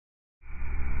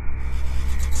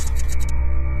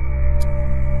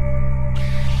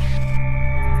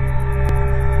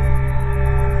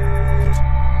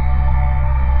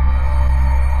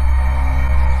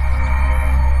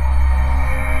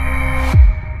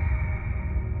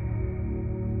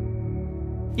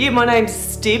Yeah, my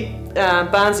name's Deb,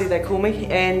 Barnsley they call me,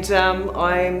 and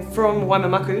I'm from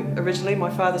Waimamuku originally, my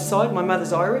father's side. My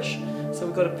mother's Irish, so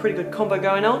we've got a pretty good combo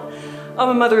going on. I'm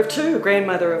a mother of two, a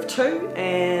grandmother of two,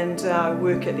 and I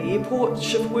work at the airport,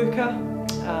 shift worker.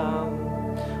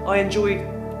 I enjoy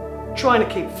trying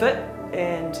to keep fit,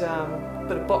 and a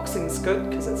bit of boxing's good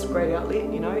because it's a great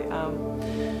outlet, you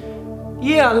know.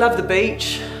 Yeah, I love the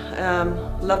beach,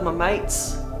 love my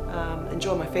mates,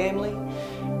 enjoy my family,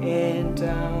 and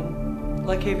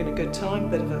like having a good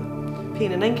time, bit of a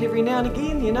pen and ink every now and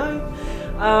again, you know.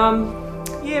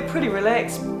 Yeah, pretty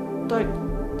relaxed,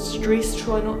 don't stress,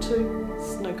 try not to,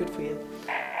 it's no good for you.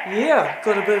 Yeah,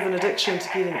 got a bit of an addiction to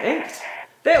getting inked.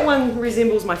 That one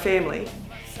resembles my family.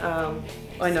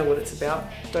 I know what it's about,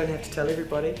 don't have to tell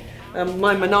everybody.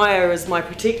 My Manaya is my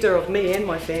protector of me and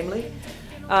my family.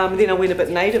 Then I went a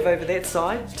bit native over that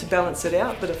side to balance it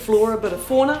out, bit of flora, bit of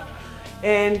fauna.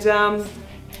 And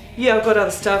yeah, I've got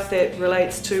other stuff that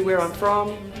relates to where I'm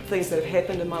from, things that have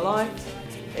happened in my life.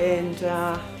 And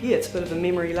yeah, it's a bit of a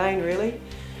memory lane really.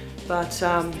 But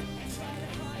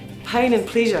pain and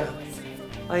pleasure.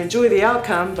 I enjoy the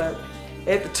outcome, but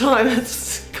at the time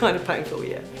it's kind of painful,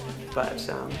 yeah. But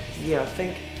yeah, I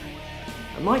think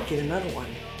I might get another one.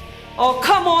 Oh,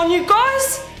 come on, you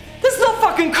guys! This is not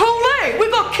fucking cool, eh?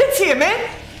 We've got kids here, man!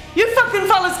 You fucking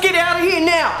fellas get out of here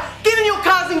now! Get in your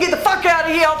cars and get the fuck out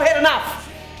of here, I've had enough!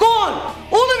 Go on!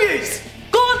 All of yous!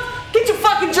 Go on! Get your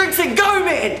fucking drinks and go,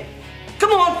 man!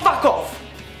 Come on, fuck off!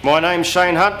 My name's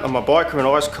Shane Hunt, I'm a biker in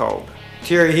Ice Cold.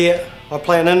 Terry here, I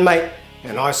play an inmate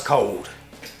in Ice Cold.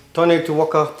 Tōnei tu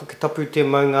waka, whakatapu te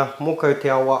maunga, mōkau te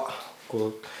awa,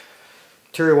 ko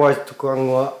Terry Wise tuku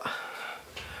angua.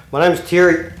 My name's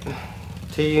Terry,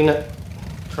 T-Unit,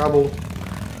 Trouble.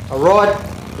 I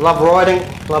ride, love riding,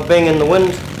 love being in the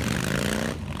wind.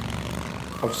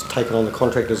 I've just taken on the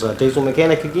contract as a diesel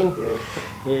mechanic again.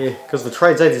 Yeah, because the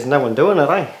trades, there's no one doing it,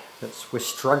 eh? We're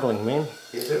struggling, man.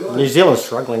 New Zealand's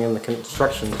struggling in the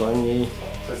construction zone, yeah.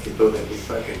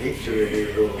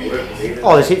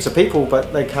 Oh, there's heaps of people,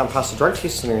 but they can't pass the drug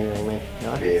test and everything, man. You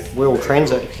know? We're all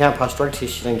transit. If you can't pass drug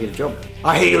tests, you don't get a job.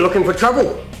 I hear you're looking for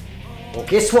trouble. Well,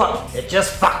 guess what? It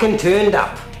just fucking turned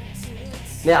up.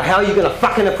 Now, how are you gonna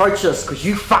fucking approach this? Because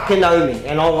you fucking owe me,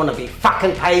 and I want to be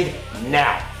fucking paid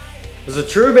now. Is it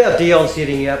true about Dion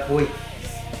setting you up, boy?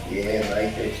 Yeah,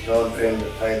 mate, it's time for him to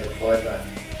pay the piper.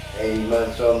 80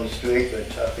 months on the street, we're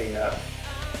toughing up.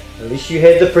 At least you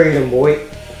had the freedom, boy.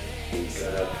 He's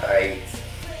gonna pay.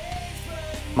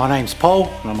 My name's Paul,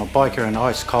 and I'm a biker in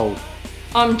Ice Cold.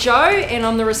 I'm Jo, and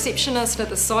I'm the receptionist at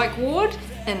the psych ward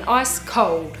in Ice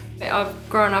Cold. I've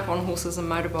grown up on horses and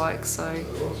motorbikes, so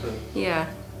Awesome. yeah.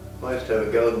 I used to have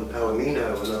a golden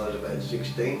palomino when I was about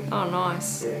 16. Oh,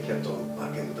 nice. Yeah, kept on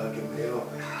bucking me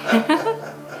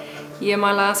off. Yeah,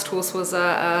 my last horse was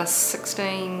a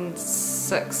 16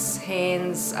 6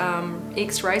 hands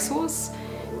ex-race horse.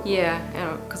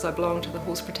 Yeah, because I belonged to the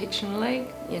Horse Protection League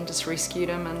and just rescued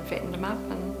him and fattened him up,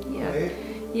 and yeah.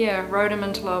 Yeah, rode him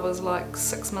until I was like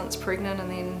 6 months pregnant and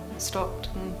then stopped,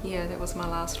 and yeah, that was my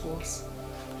last horse.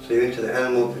 So you're into the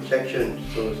animal protection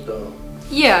sort of stuff?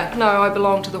 Yeah, no, I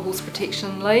belong to the Horse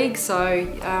Protection League, so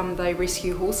they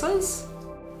rescue horses.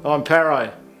 I'm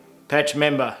Paro, patch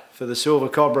member for the Silver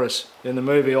Cobras in the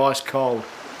movie Ice Cold.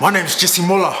 My name's Jesse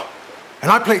Muller,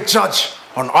 and I play judge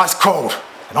on Ice Cold,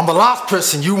 and I'm the last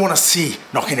person you want to see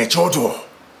knocking at your door.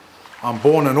 I'm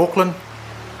born in Auckland.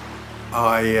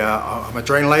 I'm a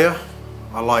drain layer.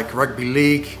 I like rugby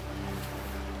league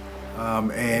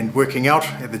and working out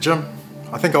at the gym.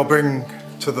 I think I'll bring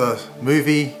to the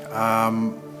movie a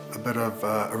bit of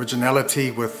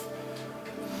originality with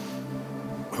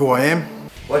who I am.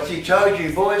 What's he told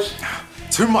you, boys?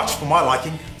 Too much for my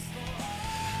liking.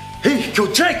 He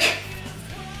killed Jake!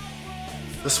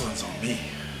 This one's on me.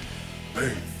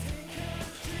 Boom.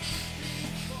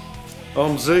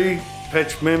 I'm Z,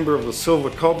 patch member of the Silver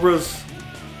Cobras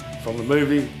from the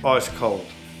movie Ice Cold.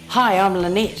 Hi, I'm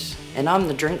Lynette, and I'm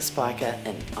the drink spiker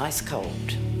in Ice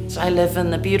Cold. So I live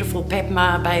in the beautiful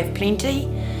Papamara Bay of Plenty.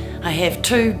 I have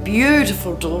 2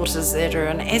 beautiful daughters that are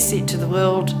an asset to the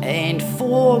world and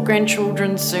 4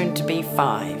 grandchildren, soon to be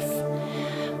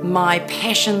 5. My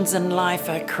passions in life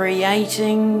are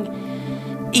creating,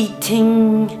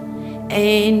 eating,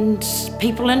 and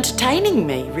people entertaining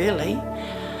me, really.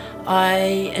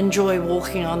 I enjoy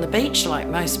walking on the beach like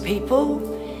most people,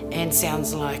 and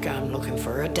sounds like I'm looking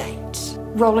for a date.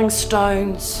 Rolling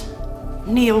Stones,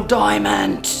 Neil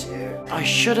Diamond. I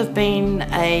should have been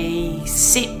a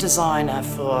set designer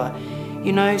for,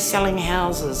 you know, selling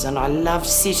houses, and I love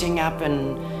setting up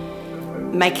and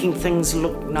making things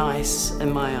look nice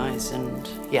in my eyes, and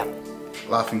yeah.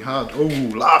 Laughing hard. Oh,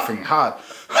 laughing hard.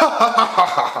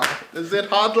 Is that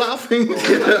hard laughing?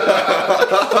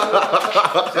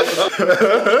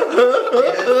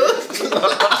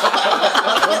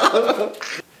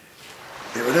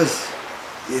 There it is.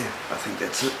 Yeah, I think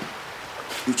that's it.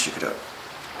 You check it out.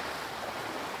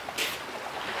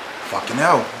 Fucking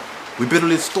hell. We better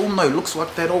let Storm know. Looks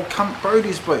like that old cunt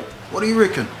Brody's boat. What do you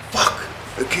reckon? Fuck.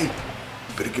 Okay.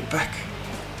 Better get back.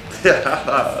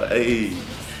 Hey.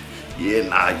 Yeah,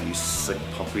 nah, you sick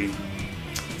puppy.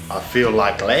 I feel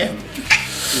like lamb.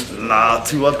 Nah,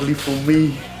 too ugly for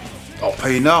me. I'll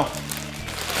pay you now.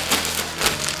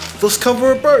 Let's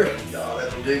cover it, bro. No,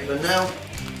 that'll do for now.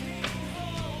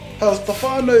 How's the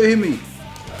whānau, Hemi?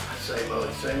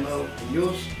 Same old. And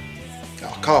yours?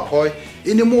 Oh, ka pai.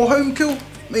 Any more home kill?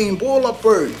 Mean ball up,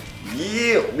 bro.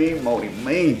 Yeah, me Māori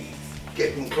mean.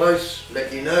 Getting close,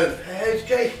 let you know. Hey, how's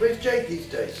Jake? Where's Jake these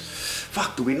days?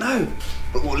 Fuck, do we know?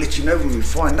 But we'll let you know when we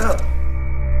find out.